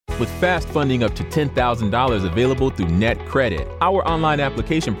with fast funding up to $10,000 available through NetCredit. Our online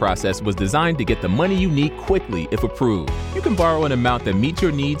application process was designed to get the money you need quickly if approved. You can borrow an amount that meets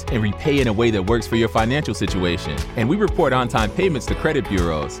your needs and repay in a way that works for your financial situation. And we report on-time payments to credit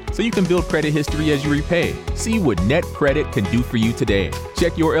bureaus, so you can build credit history as you repay. See what NetCredit can do for you today.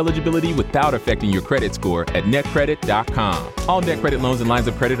 Check your eligibility without affecting your credit score at netcredit.com. All NetCredit loans and lines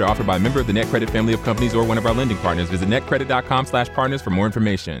of credit are offered by a member of the NetCredit family of companies or one of our lending partners. Visit netcredit.com/partners for more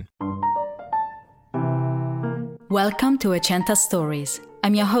information. Welcome to Ecenta Stories.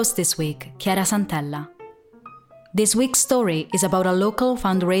 I'm your host this week, Chiara Santella. This week's story is about a local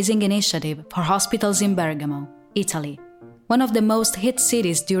fundraising initiative for hospitals in Bergamo, Italy, one of the most hit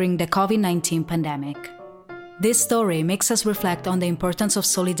cities during the COVID-19 pandemic. This story makes us reflect on the importance of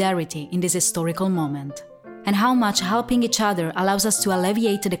solidarity in this historical moment, and how much helping each other allows us to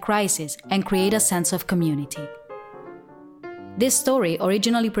alleviate the crisis and create a sense of community. This story,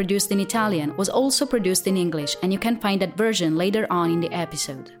 originally produced in Italian, was also produced in English, and you can find that version later on in the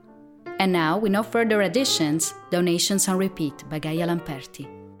episode. And now, with no further additions, Donations on Repeat by Gaia Lamperti.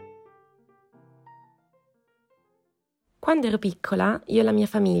 Quando ero piccola, io e la mia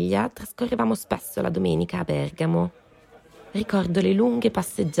famiglia trascorrevamo spesso la domenica a Bergamo. Ricordo le lunghe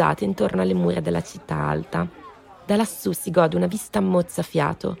passeggiate intorno alle mura della città alta. Da lassù si gode una vista a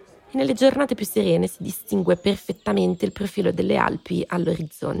mozzafiato e nelle giornate più serene si distingue perfettamente il profilo delle Alpi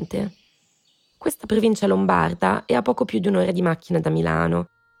all'orizzonte. Questa provincia lombarda è a poco più di un'ora di macchina da Milano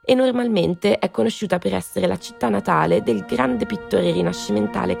e normalmente è conosciuta per essere la città natale del grande pittore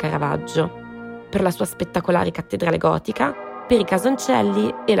rinascimentale Caravaggio, per la sua spettacolare cattedrale gotica, per i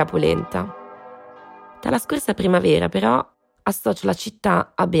casoncelli e la polenta. Dalla scorsa primavera, però, associo la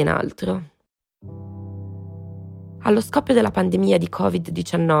città a ben altro. Allo scoppio della pandemia di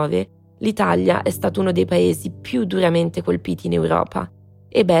Covid-19, l'Italia è stato uno dei paesi più duramente colpiti in Europa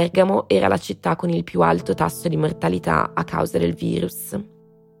e Bergamo era la città con il più alto tasso di mortalità a causa del virus.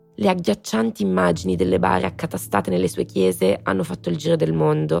 Le agghiaccianti immagini delle bare accatastate nelle sue chiese hanno fatto il giro del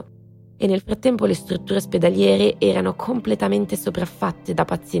mondo e nel frattempo le strutture ospedaliere erano completamente sopraffatte da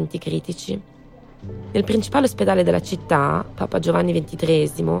pazienti critici. Nel principale ospedale della città, Papa Giovanni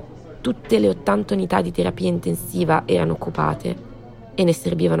XXIII, tutte le 80 unità di terapia intensiva erano occupate e ne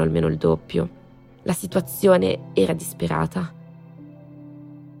servivano almeno il doppio. La situazione era disperata.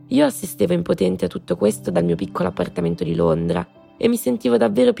 Io assistevo impotente a tutto questo dal mio piccolo appartamento di Londra e mi sentivo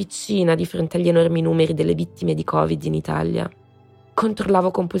davvero piccina di fronte agli enormi numeri delle vittime di Covid in Italia. Controllavo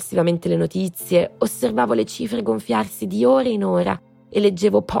compulsivamente le notizie, osservavo le cifre gonfiarsi di ora in ora e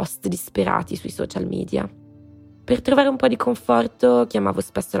leggevo post disperati sui social media. Per trovare un po' di conforto chiamavo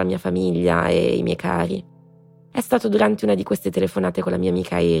spesso la mia famiglia e i miei cari. È stato durante una di queste telefonate con la mia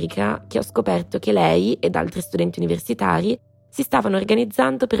amica Erika che ho scoperto che lei ed altri studenti universitari si stavano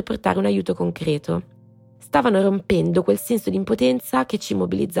organizzando per portare un aiuto concreto. Stavano rompendo quel senso di impotenza che ci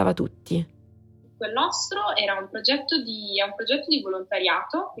mobilizzava tutti. Il nostro era un progetto di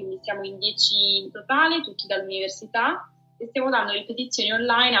volontariato, quindi siamo in 10 in totale, tutti dall'università, e stiamo dando ripetizioni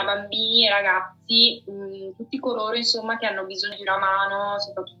online a bambini e ragazzi, tutti coloro insomma che hanno bisogno di una mano,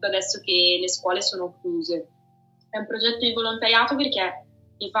 soprattutto adesso che le scuole sono chiuse. È un progetto di volontariato perché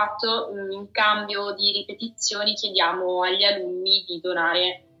di fatto in cambio di ripetizioni chiediamo agli alunni di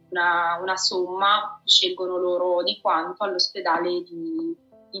donare una somma, scelgono loro di quanto, all'ospedale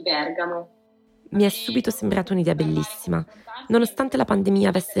di Bergamo. Mi è subito sembrata un'idea bellissima. Nonostante la pandemia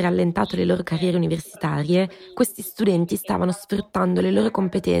avesse rallentato le loro carriere universitarie, questi studenti stavano sfruttando le loro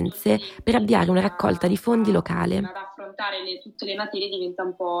competenze per avviare una raccolta di fondi locale. Ad affrontare tutte le materie diventa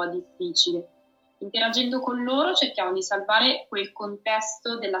un po' difficile. Interagendo con loro cerchiamo di salvare quel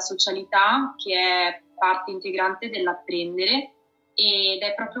contesto della socialità che è parte integrante dell'apprendere, ed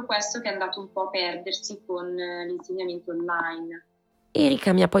è proprio questo che è andato un po' a perdersi con l'insegnamento online.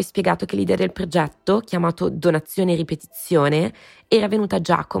 Erika mi ha poi spiegato che l'idea del progetto, chiamato Donazione e Ripetizione, era venuta a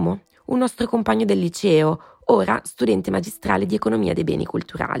Giacomo, un nostro compagno del liceo, ora studente magistrale di economia dei beni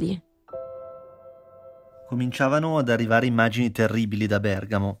culturali. Cominciavano ad arrivare immagini terribili da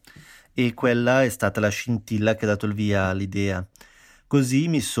Bergamo e quella è stata la scintilla che ha dato il via all'idea. Così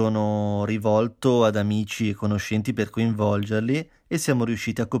mi sono rivolto ad amici e conoscenti per coinvolgerli e siamo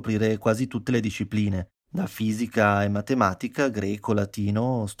riusciti a coprire quasi tutte le discipline, da fisica e matematica, greco,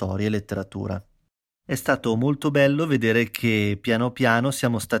 latino, storia e letteratura. È stato molto bello vedere che piano piano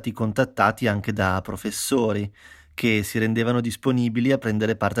siamo stati contattati anche da professori che si rendevano disponibili a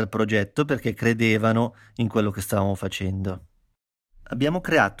prendere parte al progetto perché credevano in quello che stavamo facendo. Abbiamo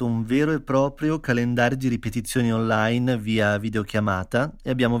creato un vero e proprio calendario di ripetizioni online via videochiamata e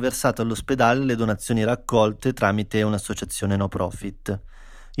abbiamo versato all'ospedale le donazioni raccolte tramite un'associazione no profit.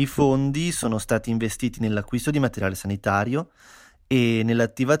 I fondi sono stati investiti nell'acquisto di materiale sanitario e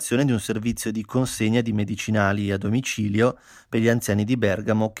nell'attivazione di un servizio di consegna di medicinali a domicilio per gli anziani di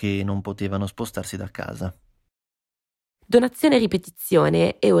Bergamo che non potevano spostarsi da casa. Donazione e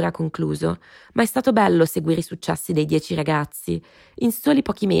ripetizione è ora concluso, ma è stato bello seguire i successi dei 10 ragazzi. In soli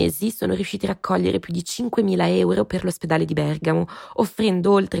pochi mesi sono riusciti a raccogliere più di 5.000 euro per l'ospedale di Bergamo,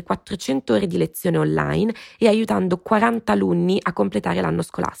 offrendo oltre 400 ore di lezione online e aiutando 40 alunni a completare l'anno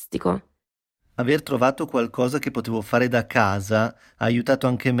scolastico. Aver trovato qualcosa che potevo fare da casa ha aiutato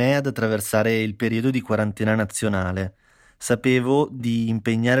anche me ad attraversare il periodo di quarantena nazionale. Sapevo di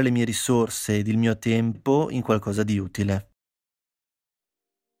impegnare le mie risorse ed il mio tempo in qualcosa di utile.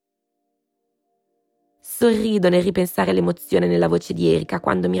 Sorrido nel ripensare l'emozione nella voce di Erika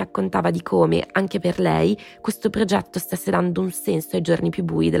quando mi raccontava di come, anche per lei, questo progetto stesse dando un senso ai giorni più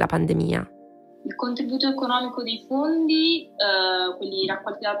bui della pandemia. Il contributo economico dei fondi, quelli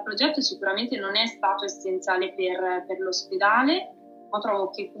raccolti dal progetto, sicuramente non è stato essenziale per l'ospedale, ma trovo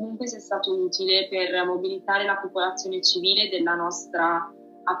che comunque sia stato utile per mobilitare la popolazione civile della nostra,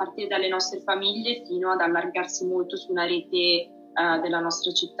 a partire dalle nostre famiglie fino ad allargarsi molto su una rete della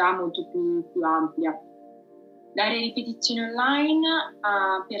nostra città molto più ampia. Dare ripetizioni online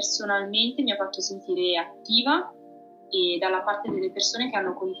personalmente mi ha fatto sentire attiva e dalla parte delle persone che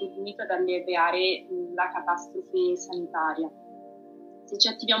hanno contribuito ad alleviare la catastrofe sanitaria. Se ci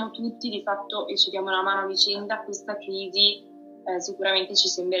attiviamo tutti di fatto e ci diamo una mano a vicenda, questa crisi sicuramente ci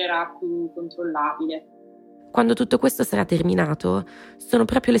sembrerà più controllabile. Quando tutto questo sarà terminato, sono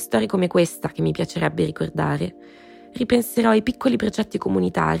proprio le storie come questa che mi piacerebbe ricordare. Ripenserò ai piccoli progetti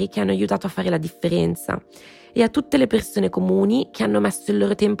comunitari che hanno aiutato a fare la differenza e a tutte le persone comuni che hanno messo il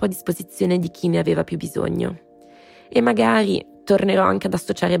loro tempo a disposizione di chi ne aveva più bisogno. E magari tornerò anche ad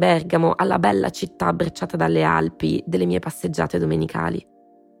associare Bergamo alla bella città abbracciata dalle Alpi delle mie passeggiate domenicali.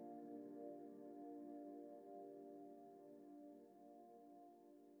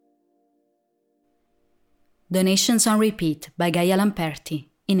 Donations on Repeat by Gaia Lamperti,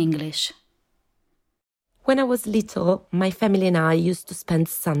 in English. When I was little, my family and I used to spend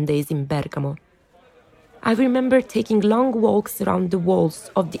Sundays in Bergamo. I remember taking long walks around the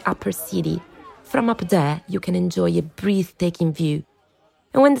walls of the upper city. From up there, you can enjoy a breathtaking view.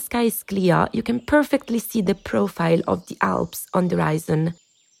 And when the sky is clear, you can perfectly see the profile of the Alps on the horizon.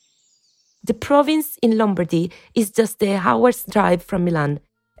 The province in Lombardy is just a hour's drive from Milan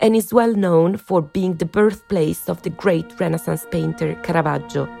and is well known for being the birthplace of the great Renaissance painter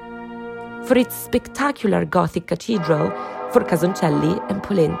Caravaggio, for its spectacular Gothic cathedral, for Casoncelli and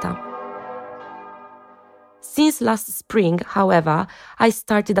Polenta. Since last spring, however, I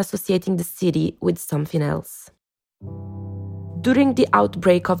started associating the city with something else. During the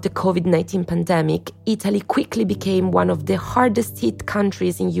outbreak of the COVID-19 pandemic, Italy quickly became one of the hardest hit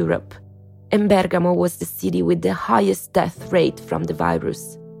countries in Europe, and Bergamo was the city with the highest death rate from the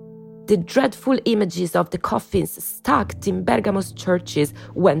virus. The dreadful images of the coffins stacked in Bergamo's churches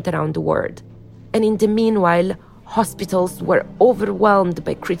went around the world. And in the meanwhile, hospitals were overwhelmed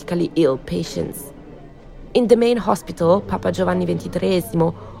by critically ill patients. In the main hospital, Papa Giovanni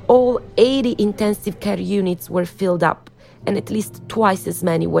XXIII, all 80 intensive care units were filled up, and at least twice as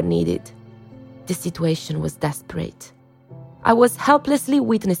many were needed. The situation was desperate. I was helplessly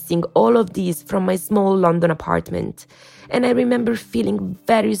witnessing all of these from my small London apartment, and I remember feeling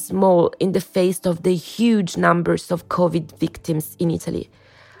very small in the face of the huge numbers of COVID victims in Italy.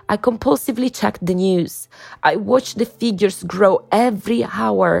 I compulsively checked the news. I watched the figures grow every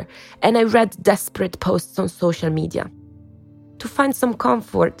hour, and I read desperate posts on social media. To find some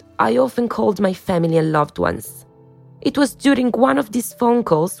comfort, I often called my family and loved ones. It was during one of these phone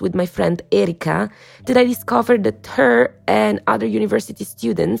calls with my friend Erika that I discovered that her and other university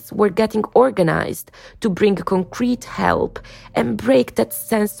students were getting organized to bring concrete help and break that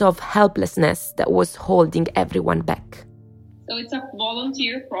sense of helplessness that was holding everyone back. So it's a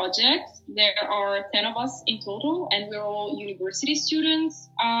volunteer project. There are 10 of us in total, and we're all university students.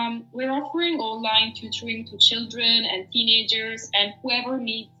 We're offering online tutoring to children and teenagers and whoever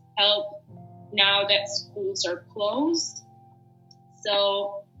needs help now that schools are closed.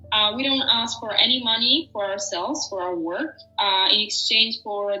 So we don't ask for any money for ourselves, for our work. In exchange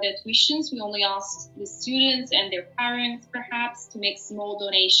for the tuitions, we only ask the students and their parents, perhaps, to make small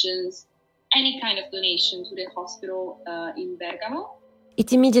donations, any kind of donation to the hospital in Bergamo.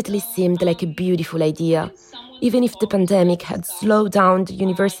 It immediately seemed like a beautiful idea. Even if the pandemic had slowed down the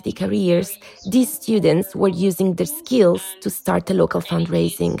university careers, these students were using their skills to start a local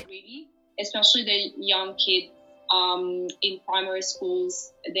fundraising. Especially the young kids in primary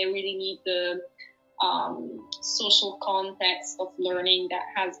schools, they really need the social context of learning that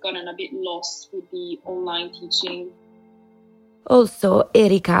has gotten a bit lost with the online teaching. Also,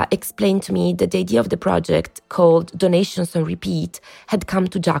 Erika explained to me that the idea of the project, called Donations on Repeat, had come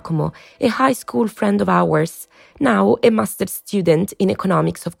to Giacomo, a high school friend of ours, now a master's student in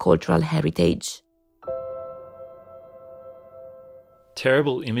economics of cultural heritage.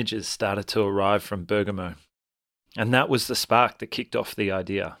 Terrible images started to arrive from Bergamo, and that was the spark that kicked off the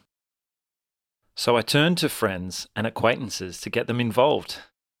idea. So I turned to friends and acquaintances to get them involved.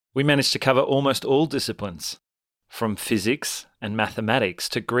 We managed to cover almost all disciplines, from physics and mathematics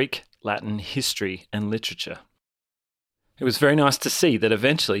to Greek, Latin, history and literature. It was very nice to see that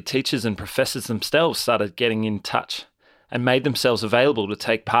eventually teachers and professors themselves started getting in touch and made themselves available to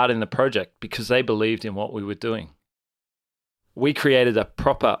take part in the project because they believed in what we were doing. We created a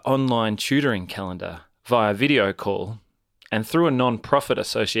proper online tutoring calendar via video call and through a non-profit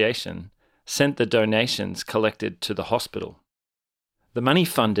association sent the donations collected to the hospital. The money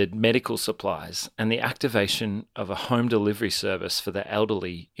funded medical supplies and the activation of a home delivery service for the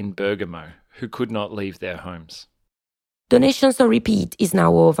elderly in Bergamo who could not leave their homes. Donations on Repeat is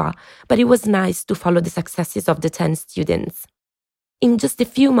now over, but it was nice to follow the successes of the 10 students. In just a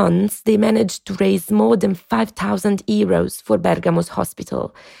few months, they managed to raise more than 5,000 euros for Bergamo's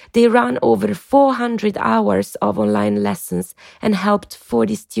hospital. They ran over 400 hours of online lessons and helped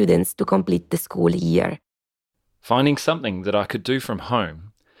 40 students to complete the school year. Finding something that I could do from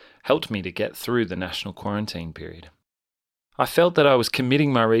home helped me to get through the national quarantine period. I felt that I was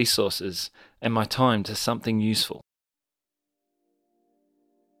committing my resources and my time to something useful.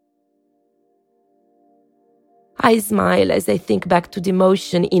 I smile as I think back to the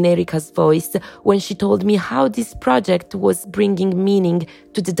emotion in Erika's voice when she told me how this project was bringing meaning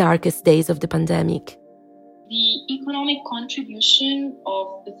to the darkest days of the pandemic. The economic contribution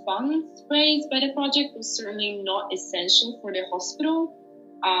of the funds raised by the project was certainly not essential for the hospital,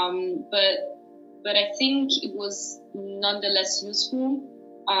 but I think it was nonetheless useful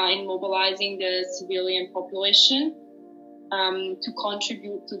in mobilizing the civilian population to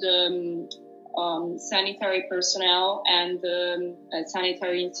contribute to the sanitary personnel and the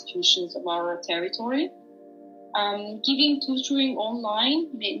sanitary institutions of our territory. Giving tutoring online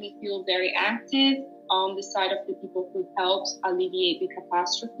made me feel very active on the side of the people who helped alleviate the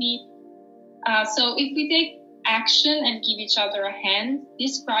catastrophe. So if we take action and give each other a hand,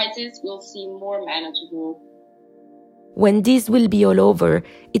 this crisis will seem more manageable. When this will be all over,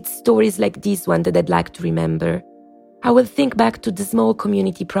 it's stories like this one that I'd like to remember. I will think back to the small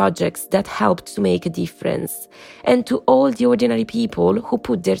community projects that helped to make a difference, and to all the ordinary people who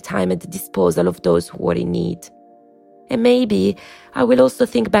put their time at the disposal of those who were in need. And maybe I will also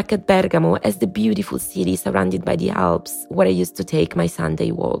think back at Bergamo as the beautiful city surrounded by the Alps, where I used to take my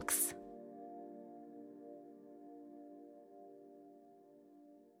Sunday walks.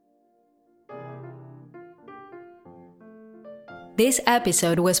 This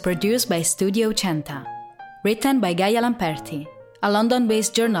episode was produced by Studio Centa. Written by Gaia Lamperti, a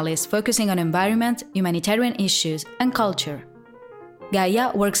London-based journalist focusing on environment, humanitarian issues, and culture.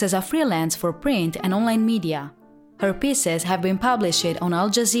 Gaia works as a freelance for print and online media. Her pieces have been published on Al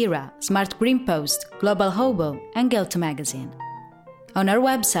Jazeera, Smart Green Post, Global Hobo, and Gelt magazine. On her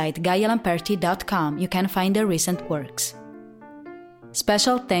website, GaiaLamperti.com, you can find her recent works.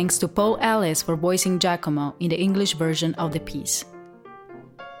 Special thanks to Paul Ellis for voicing Giacomo in the English version of the piece.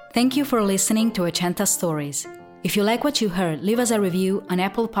 Thank you for listening to Ocenta Stories. If you like what you heard, leave us a review on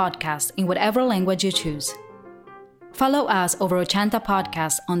Apple Podcasts in whatever language you choose. Follow us over Ocenta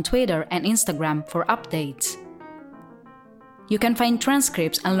Podcast on Twitter and Instagram for updates. You can find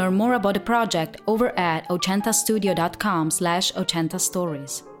transcripts and learn more about the project over at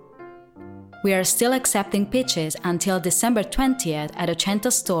ocentastudio.com/ocentastories. We are still accepting pitches until December 20th at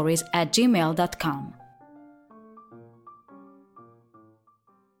ocentastories@gmail.com.